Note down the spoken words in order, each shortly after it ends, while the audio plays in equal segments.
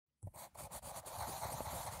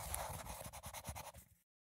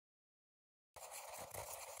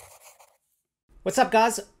What's up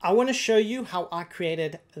guys? I want to show you how I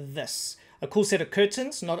created this. A cool set of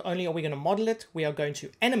curtains. Not only are we going to model it, we are going to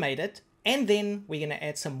animate it, and then we're going to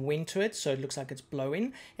add some wind to it so it looks like it's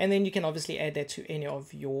blowing, and then you can obviously add that to any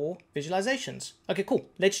of your visualizations. Okay, cool.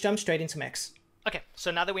 Let's jump straight into Max. Okay, so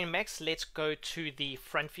now that we're in Max, let's go to the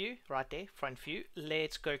front view, right there, front view.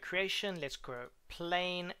 Let's go creation, let's go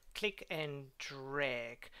plane, click and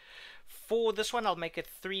drag. For this one, I'll make it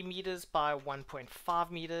 3 meters by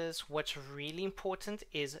 1.5 meters. What's really important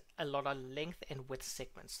is a lot of length and width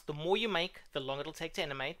segments. The more you make, the longer it'll take to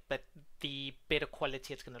animate, but the better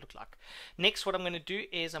quality it's going to look like. Next, what I'm going to do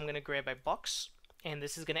is I'm going to grab a box, and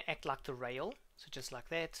this is going to act like the rail. So just like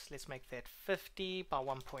that, let's make that 50 by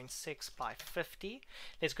 1.6 by 50.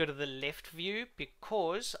 Let's go to the left view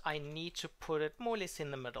because I need to put it more or less in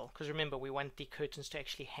the middle. Because remember, we want the curtains to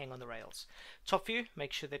actually hang on the rails. Top view,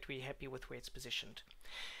 make sure that we're happy with where it's positioned.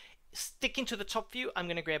 Sticking to the top view, I'm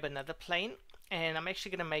going to grab another plane, and I'm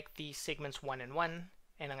actually going to make the segments 1 and 1.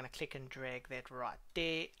 And I'm going to click and drag that right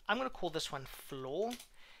there. I'm going to call this one floor.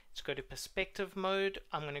 Let's go to perspective mode.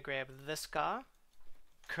 I'm going to grab this guy.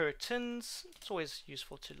 Curtains, it's always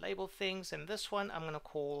useful to label things, and this one I'm going to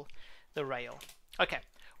call the rail. Okay,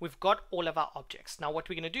 we've got all of our objects. Now what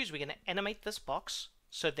we're going to do is we're going to animate this box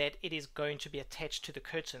so that it is going to be attached to the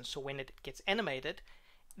curtains, so when it gets animated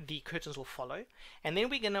the curtains will follow, and then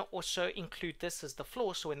we're going to also include this as the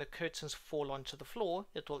floor, so when the curtains fall onto the floor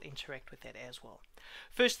it will interact with that as well.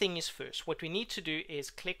 First thing is first, what we need to do is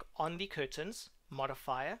click on the curtains,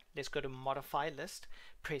 modifier, let's go to modify list,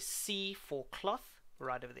 press C for cloth,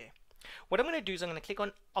 right over there. What I'm going to do is I'm going to click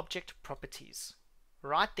on object properties.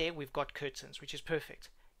 Right there we've got curtains, which is perfect.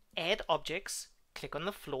 Add objects, click on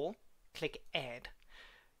the floor, click add.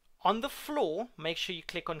 On the floor, make sure you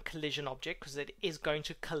click on collision object because it is going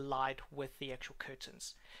to collide with the actual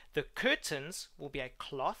curtains. The curtains will be a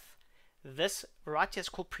cloth. This right here is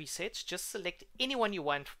called presets. Just select any one you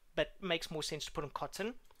want, but makes more sense to put on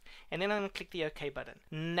cotton. And then I'm going to click the OK button.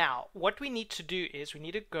 Now, what we need to do is we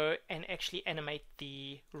need to go and actually animate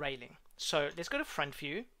the railing. So let's go to front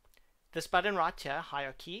view. This button right here,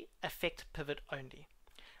 hierarchy, affect pivot only.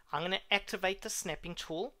 I'm going to activate the snapping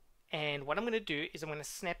tool. And what I'm going to do is I'm going to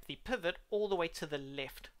snap the pivot all the way to the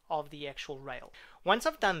left of the actual rail. Once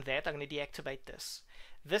I've done that, I'm going to deactivate this.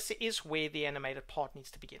 This is where the animated part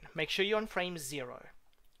needs to begin. Make sure you're on frame 0.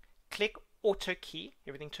 Click auto key,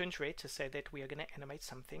 everything turns red to say that we are going to animate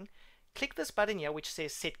something. Click this button here which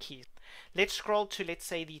says set keys. Let's scroll to, let's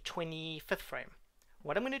say, the 25th frame.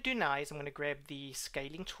 What I'm going to do now is I'm going to grab the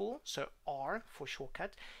scaling tool, so R for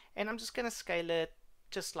shortcut, and I'm just going to scale it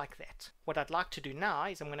just like that. What I'd like to do now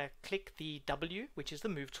is I'm going to click the W, which is the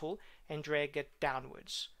move tool, and drag it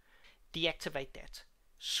downwards. Deactivate that.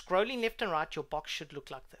 Scrolling left and right, your box should look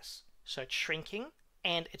like this. So it's shrinking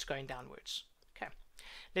and it's going downwards.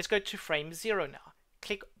 Let's go to frame 0 now.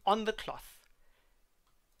 Click on the cloth.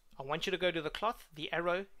 I want you to go to the cloth, the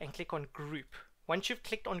arrow, and click on group. Once you've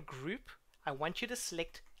clicked on group, I want you to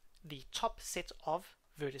select the top set of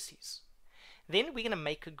vertices. Then we're going to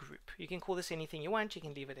make a group. You can call this anything you want. You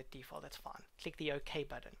can leave it at default. That's fine. Click the OK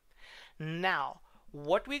button. Now,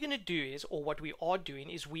 what we're going to do is, or what we are doing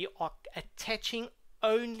is we are attaching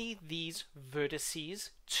only these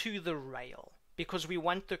vertices to the rail, because we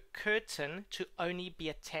want the curtain to only be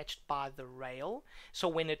attached by the rail, so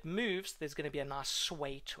when it moves there's going to be a nice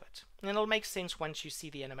sway to it, and it'll make sense once you see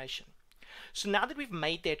the animation. So now that we've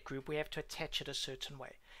made that group, we have to attach it a certain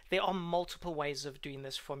way. There are multiple ways of doing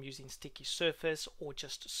this, from using sticky surface or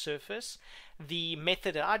just surface. The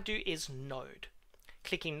method that I do is node.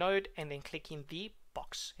 Clicking node and then clicking the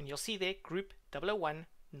box, and you'll see there group 001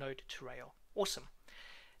 node to rail. Awesome.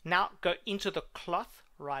 Now go into the cloth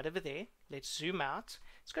right over there. Let's zoom out.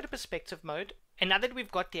 Let's go to perspective mode. And now that we've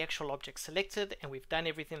got the actual object selected and we've done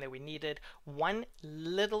everything that we needed, one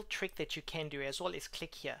little trick that you can do as well is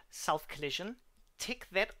click here, self collision. Tick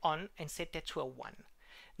that on and set that to a 1.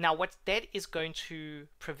 Now what that is going to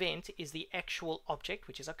prevent is the actual object,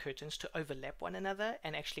 which is our curtains, to overlap one another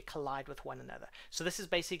and actually collide with one another. So this is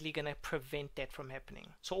basically going to prevent that from happening.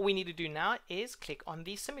 So all we need to do now is click on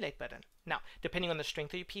the simulate button. Now, depending on the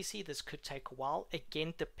strength of your PC, this could take a while,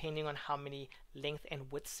 again depending on how many length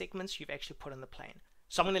and width segments you've actually put on the plane.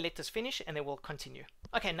 So I'm going to let this finish and then we'll continue.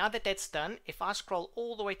 Okay, now that that's done, if I scroll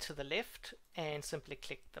all the way to the left and simply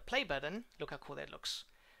click the play button, look how cool that looks.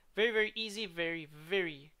 Very, very easy, very,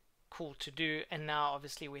 very cool to do. And now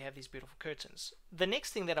obviously we have these beautiful curtains. The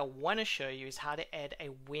next thing that I want to show you is how to add a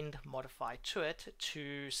wind modifier to it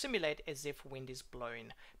to simulate as if wind is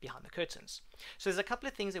blowing behind the curtains. So there's a couple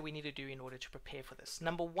of things that we need to do in order to prepare for this.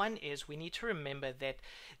 Number one is we need to remember that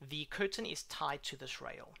the curtain is tied to this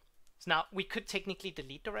rail. So now we could technically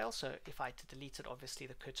delete the rail, so if I had to delete it, obviously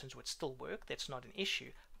the curtains would still work. That's not an issue.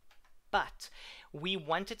 But we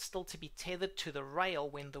want it still to be tethered to the rail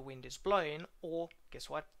when the wind is blowing, or guess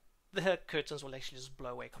what? The curtains will actually just blow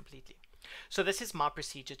away completely. So this is my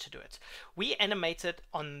procedure to do it. We animated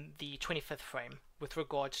on the 25th frame with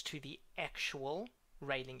regards to the actual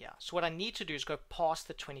railing here. So what I need to do is go past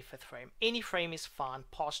the 25th frame. Any frame is fine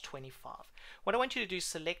past 25. What I want you to do is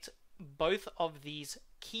select both of these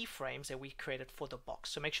keyframes that we created for the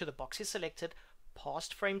box. So make sure the box is selected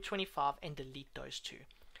past frame 25 and delete those two.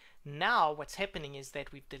 Now what's happening is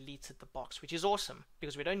that we've deleted the box, which is awesome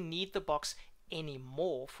because we don't need the box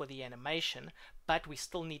anymore for the animation, but we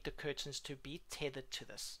still need the curtains to be tethered to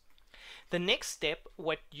this. The next step,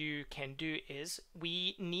 what you can do is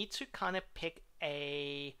we need to kind of pick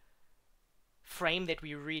a frame that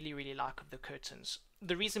we really like of the curtains.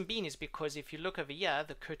 The reason being is because if you look over here,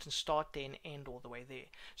 the curtains start there and end all the way there.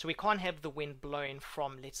 So we can't have the wind blowing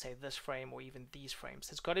from, let's say, this frame or even these frames.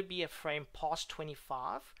 There's got to be a frame past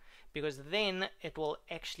 25 because then it will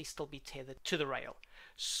actually still be tethered to the rail.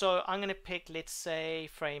 So I'm going to pick, let's say,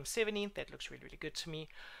 frame 70. That looks really good to me.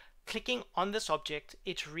 Clicking on this object,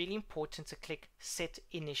 it's really important to click Set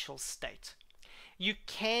Initial State. You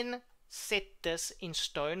can set this in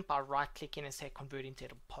stone by right-clicking and say Convert into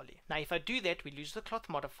Poly. Now, if I do that, we lose the cloth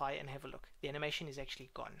modifier and have a look. The animation is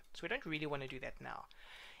actually gone. So we don't really want to do that now.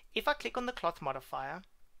 If I click on the cloth modifier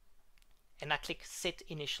and I click Set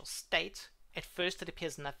Initial State, at first it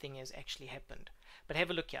appears nothing has actually happened. But have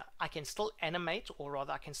a look here. I can still animate, or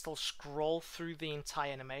rather I can still scroll through the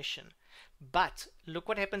entire animation. But look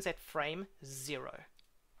what happens at frame 0.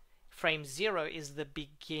 Frame 0 is the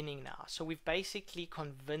beginning now. So we've basically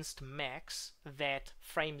convinced Max that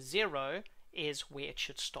frame 0 is where it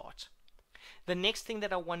should start. The next thing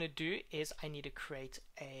that I want to do is I need to create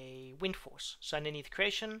a wind force. So underneath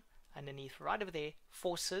creation, underneath right over there,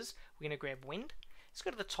 forces, we're going to grab wind. Let's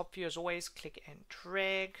go to the top view as always, click and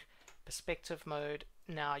drag, perspective mode.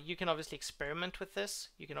 Now you can obviously experiment with this.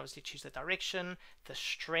 You can obviously choose the direction, the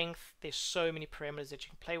strength. There's so many parameters that you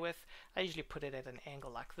can play with. I usually put it at an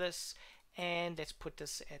angle like this, and let's put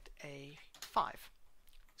this at a 5.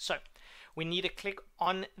 So we need to click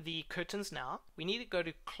on the curtains now. We need to go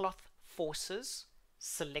to cloth forces,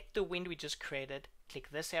 select the wind we just created, click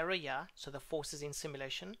this arrow here, so the force is in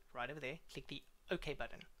simulation right over there, click the OK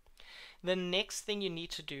button. The next thing you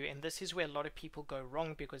need to do, and this is where a lot of people go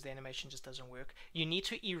wrong because the animation just doesn't work, you need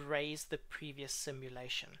to erase the previous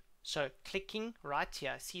simulation. So clicking right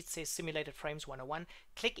here, see it says Simulated Frames 101,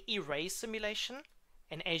 click Erase Simulation,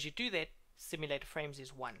 and as you do that, Simulated Frames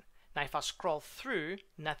is 1. Now if I scroll through,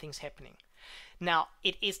 nothing's happening. Now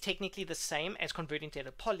it is technically the same as converting to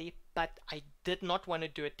edit poly, but I did not want to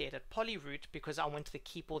do it the edit poly route because I wanted to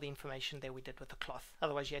keep all the information that we did with the cloth.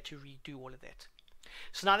 Otherwise you had to redo all of that.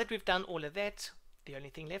 So now that we've done all of that, the only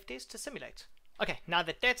thing left is to simulate. Okay, now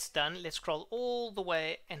that that's done, let's scroll all the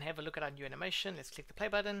way and have a look at our new animation. Let's click the play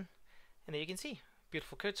button, and there you can see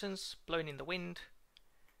beautiful curtains blowing in the wind.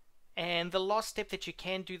 And the last step that you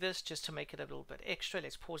can do this, just to make it a little bit extra,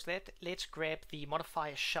 let's pause that. Let's grab the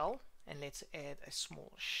modifier shell, and let's add a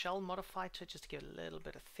small shell modifier to it just to give it a little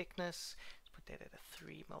bit of thickness. Let's put that at a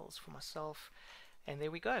 3 mils for myself. And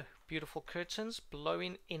there we go, beautiful curtains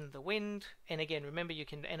blowing in the wind. And again, remember you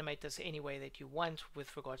can animate this any way that you want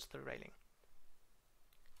with regards to the railing.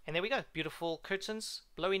 And there we go, beautiful curtains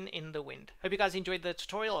blowing in the wind. Hope you guys enjoyed the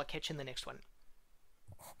tutorial. I'll catch you in the next one.